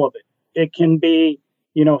support all of it. It can be,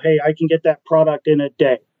 hey, I can get that product in a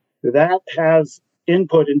day. That has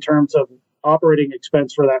input in terms of operating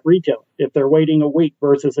expense for that retailer. If they're waiting a week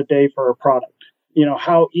versus a day for a product,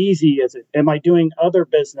 how easy is it? Am I doing other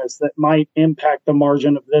business that might impact the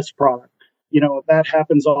margin of this product? That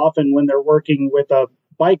happens often when they're working with a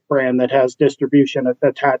bike brand that has distribution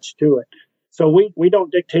attached to it. So we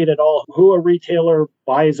don't dictate at all who a retailer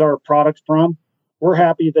buys our product from. We're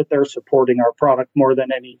happy that they're supporting our product more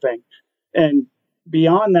than anything. And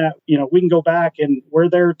beyond that, we can go back and we're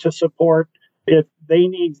there to support if they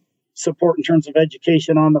need support in terms of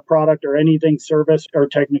education on the product or anything service or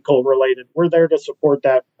technical related. We're there to support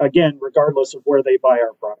that, again, regardless of where they buy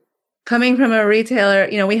our product. Coming from a retailer,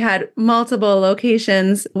 we had multiple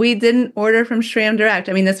locations. We didn't order from SRAM Direct.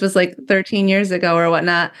 I mean, this was like 13 years ago or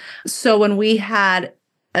whatnot. So when we had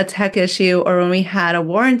a tech issue or when we had a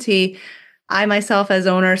warranty, I myself as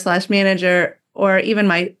owner/manager or even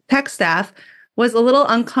my tech staff was a little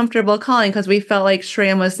uncomfortable calling because we felt like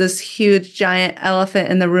SRAM was this huge giant elephant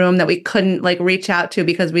in the room that we couldn't reach out to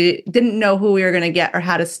because we didn't know who we were going to get or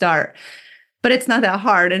how to start. But it's not that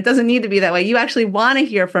hard. And it doesn't need to be that way. You actually want to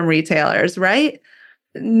hear from retailers, right?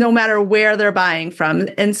 No matter where they're buying from.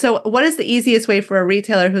 And so what is the easiest way for a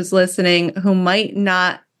retailer who's listening, who might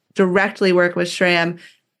not directly work with SRAM,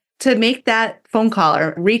 to make that phone call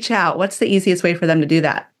or reach out? What's the easiest way for them to do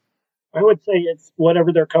that? I would say it's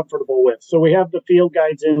whatever they're comfortable with. So we have the field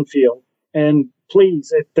guides in field. And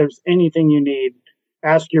please, if there's anything you need,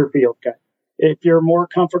 ask your field guide. If you're more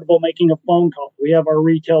comfortable making a phone call, we have our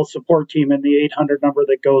retail support team in the 800 number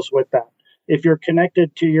that goes with that. If you're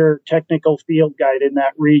connected to your technical field guide in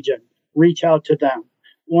that region, reach out to them.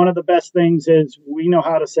 One of the best things is we know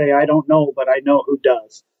how to say, I don't know, but I know who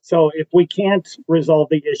does. So if we can't resolve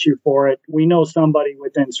the issue for it, we know somebody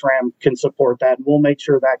within SRAM can support that, and we'll make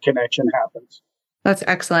sure that connection happens. That's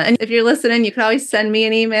excellent. And if you're listening, you can always send me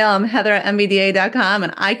an email. I'm heather@mbda.com,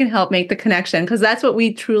 and I can help make the connection because that's what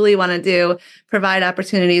we truly want to do, provide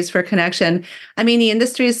opportunities for connection. I mean, the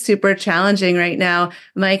industry is super challenging right now.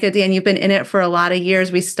 Micah, Dan, you've been in it for a lot of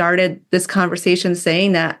years. We started this conversation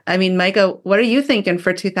saying that. I mean, Micah, what are you thinking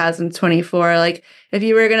for 2024? If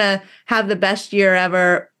you were going to have the best year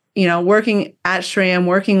ever, working at SRAM,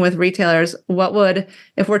 working with retailers,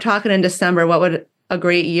 if we're talking in December, what would a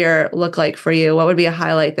great year look like for you? What would be a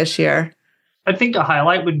highlight this year? I think a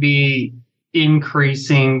highlight would be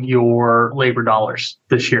increasing your labor dollars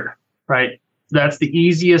this year, right? That's the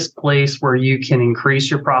easiest place where you can increase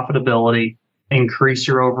your profitability, increase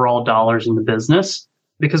your overall dollars in the business,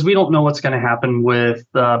 because we don't know what's going to happen with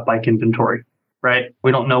bike inventory, right?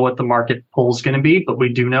 We don't know what the market pull is going to be, but we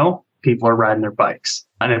do know people are riding their bikes.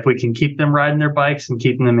 And if we can keep them riding their bikes and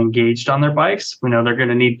keeping them engaged on their bikes, we know they're going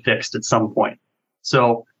to need fixed at some point.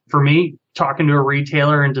 So for me, talking to a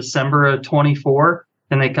retailer in December of 24,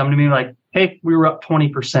 and they come to me like, hey, we were up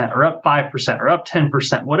 20% or up 5% or up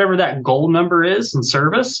 10%, whatever that goal number is in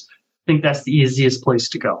service, I think that's the easiest place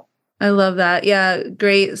to go. I love that. Yeah,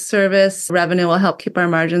 great service revenue will help keep our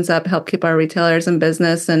margins up, help keep our retailers in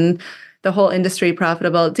business and the whole industry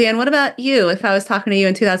profitable. Dan, what about you? If I was talking to you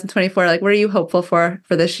in 2024, like what are you hopeful for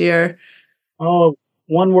this year? Oh,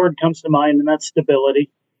 one word comes to mind, and that's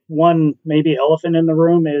stability. One maybe elephant in the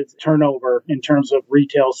room is turnover in terms of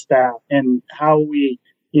retail staff and how we,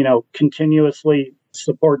 continuously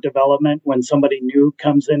support development when somebody new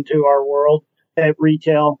comes into our world at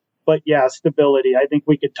retail. But yeah, stability. I think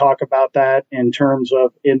we could talk about that in terms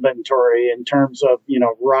of inventory, in terms of,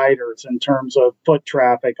 riders, in terms of foot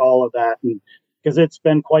traffic, all of that. And because it's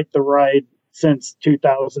been quite the ride since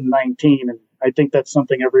 2019. And I think that's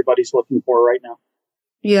something everybody's looking for right now.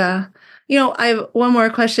 Yeah. I have one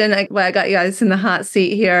more question. I got you guys in the hot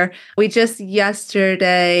seat here. We just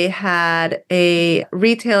yesterday had a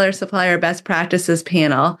retailer supplier best practices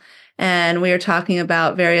panel, and we were talking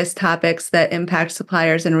about various topics that impact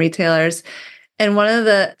suppliers and retailers. And one of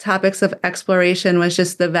the topics of exploration was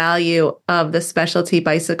just the value of the specialty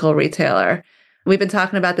bicycle retailer. We've been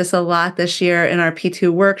talking about this a lot this year in our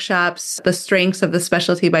P2 workshops, the strengths of the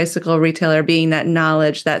specialty bicycle retailer being that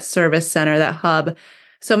knowledge, that service center, that hub.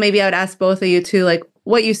 So maybe I would ask both of you too, like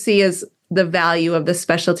what you see as the value of the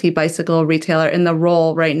specialty bicycle retailer in the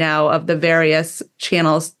role right now of the various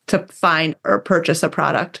channels to find or purchase a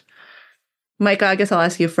product. Micah, I guess I'll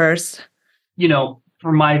ask you first.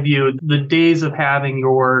 From my view, the days of having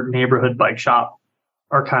your neighborhood bike shop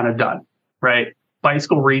are kind of done, right?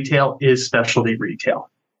 Bicycle retail is specialty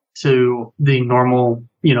retail to the normal,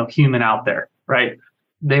 human out there, right?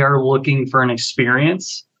 They are looking for an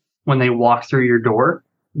experience when they walk through your door.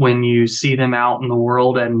 When you see them out in the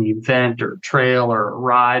world at an event or trail or a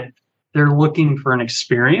ride, they're looking for an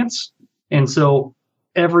experience. And so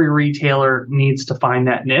every retailer needs to find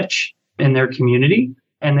that niche in their community,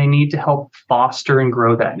 and they need to help foster and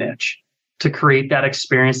grow that niche to create that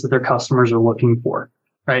experience that their customers are looking for,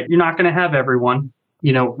 right? You're not going to have everyone.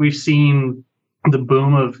 We've seen the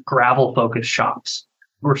boom of gravel focused shops.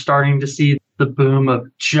 We're starting to see the boom of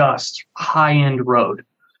just high-end road.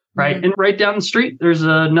 Right. Mm-hmm. And right down the street, there's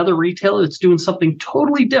another retailer that's doing something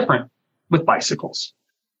totally different with bicycles.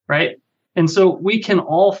 Right. And so we can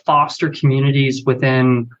all foster communities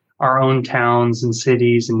within our own towns and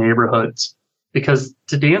cities and neighborhoods, because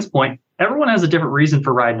to Dan's point, everyone has a different reason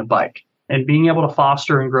for riding a bike, and being able to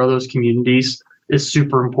foster and grow those communities is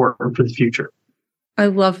super important for the future. I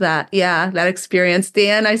love that. Yeah, that experience.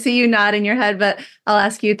 Dan, I see you nodding your head, but I'll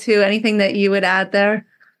ask you too. Anything that you would add there?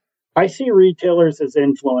 I see retailers as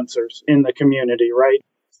influencers in the community, right?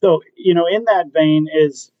 So, in that vein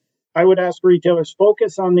I would ask retailers,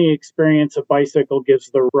 focus on the experience a bicycle gives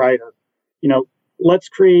the rider. Let's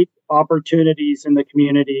create opportunities in the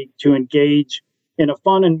community to engage in a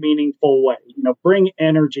fun and meaningful way. Bring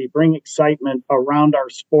energy, bring excitement around our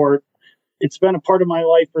sport. It's been a part of my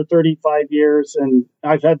life for 35 years, and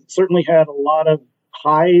I've certainly had a lot of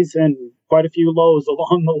highs and quite a few lows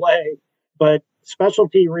along the way, but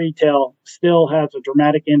specialty retail still has a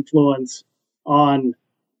dramatic influence on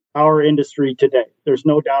our industry today. There's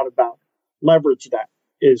no doubt about it. Leverage that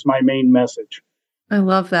is my main message. I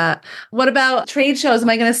love that. What about trade shows? Am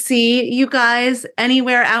I going to see you guys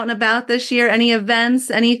anywhere out and about this year? Any events,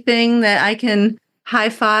 anything that I can high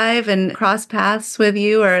five and cross paths with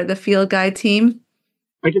you or the Field Guide team?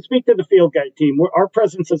 I can speak to the Field Guide team. Our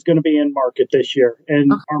presence is going to be in market this year.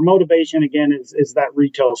 And Our motivation, again, is that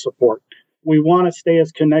retail support. We want to stay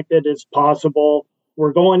as connected as possible.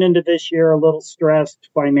 We're going into this year a little stressed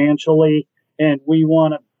financially, and we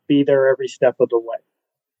want to be there every step of the way.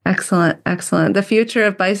 Excellent. Excellent. The future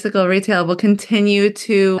of bicycle retail will continue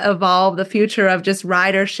to evolve, the future of just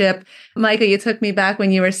ridership. Micah, you took me back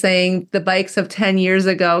when you were saying the bikes of 10 years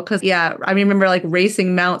ago. Cause yeah, I remember like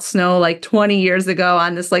racing Mount Snow like 20 years ago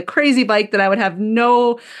on this like crazy bike that I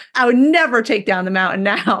would never take down the mountain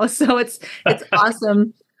now. So it's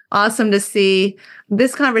awesome. Awesome to see.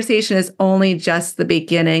 This conversation is only just the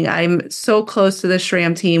beginning. I'm so close to the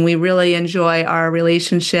SRAM team. We really enjoy our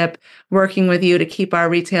relationship, working with you to keep our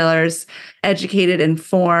retailers educated,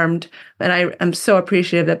 informed. And I am so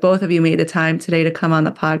appreciative that both of you made the time today to come on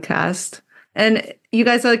the podcast. And you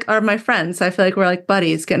guys are my friends. I feel like we're like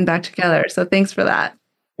buddies getting back together. So thanks for that.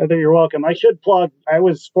 Heather, you're welcome. I should plug, I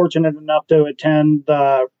was fortunate enough to attend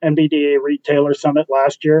the NBDA Retailer Summit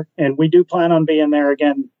last year, and we do plan on being there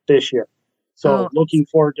again this year. So looking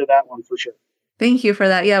forward to that one for sure. Thank you for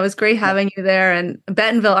that. Yeah, it was great having you there. And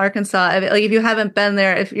Bentonville, Arkansas, if you haven't been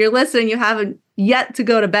there, if you're listening, you haven't yet to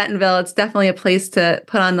go to Bentonville, it's definitely a place to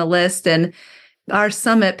put on the list. And Our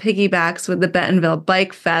summit piggybacks with the Bentonville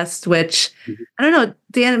Bike Fest, which I don't know,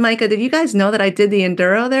 Dan and Micah, did you guys know that I did the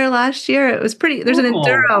enduro there last year? It was there's an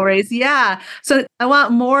enduro race. Yeah. So I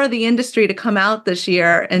want more of the industry to come out this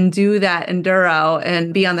year and do that enduro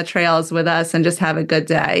and be on the trails with us and just have a good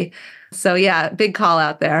day. So yeah, big call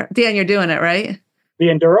out there. Dan, you're doing it, right? The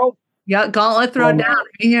enduro? Yeah, gauntlet throw down right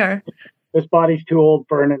here. This body's too old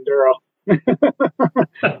for an enduro.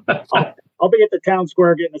 I'll be at the town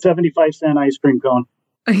square getting a 75-cent ice cream cone.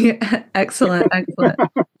 Excellent.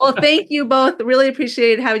 Well, thank you both. Really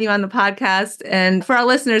appreciate having you on the podcast. And for our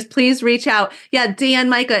listeners, please reach out. Yeah, Dan,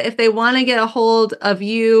 Micah, if they want to get a hold of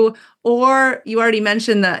you, or you already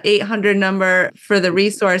mentioned the 800 number for the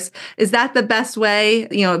resource, is that the best way,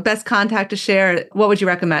 best contact to share? What would you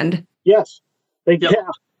recommend? Yes. They can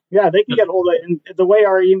get hold of it. And the way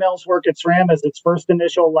our emails work at SRAM is it's first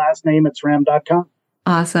initial, last name at SRAM.com.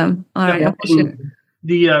 Awesome. All right. Appreciate it.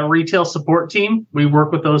 The retail support team, we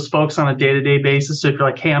work with those folks on a day-to-day basis. So if you're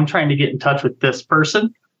like, hey, I'm trying to get in touch with this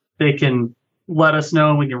person, they can let us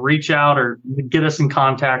know. We can reach out or get us in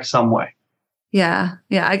contact some way. Yeah.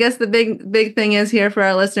 I guess the big thing is here for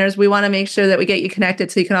our listeners, we want to make sure that we get you connected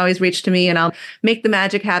so you can always reach to me and I'll make the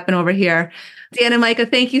magic happen over here. Dan and Micah,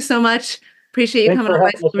 thank you so much. Appreciate you coming on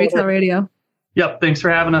Bicycle Retail Radio. Yep. Thanks for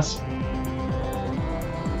having us.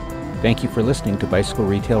 Thank you for listening to Bicycle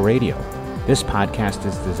Retail Radio. This podcast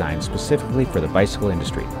is designed specifically for the bicycle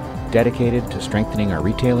industry, dedicated to strengthening our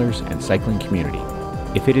retailers and cycling community.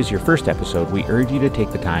 If it is your first episode, we urge you to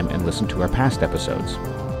take the time and listen to our past episodes.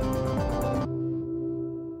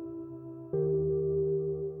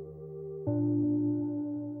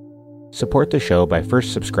 Support the show by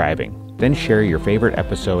first subscribing, then share your favorite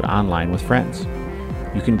episode online with friends.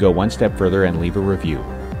 You can go one step further and leave a review.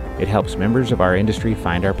 It helps members of our industry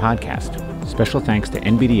find our podcast. Special thanks to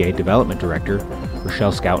NBDA Development Director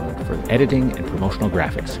Rochelle Scouten for editing and promotional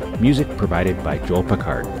graphics. Music provided by Joel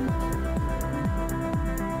Picard.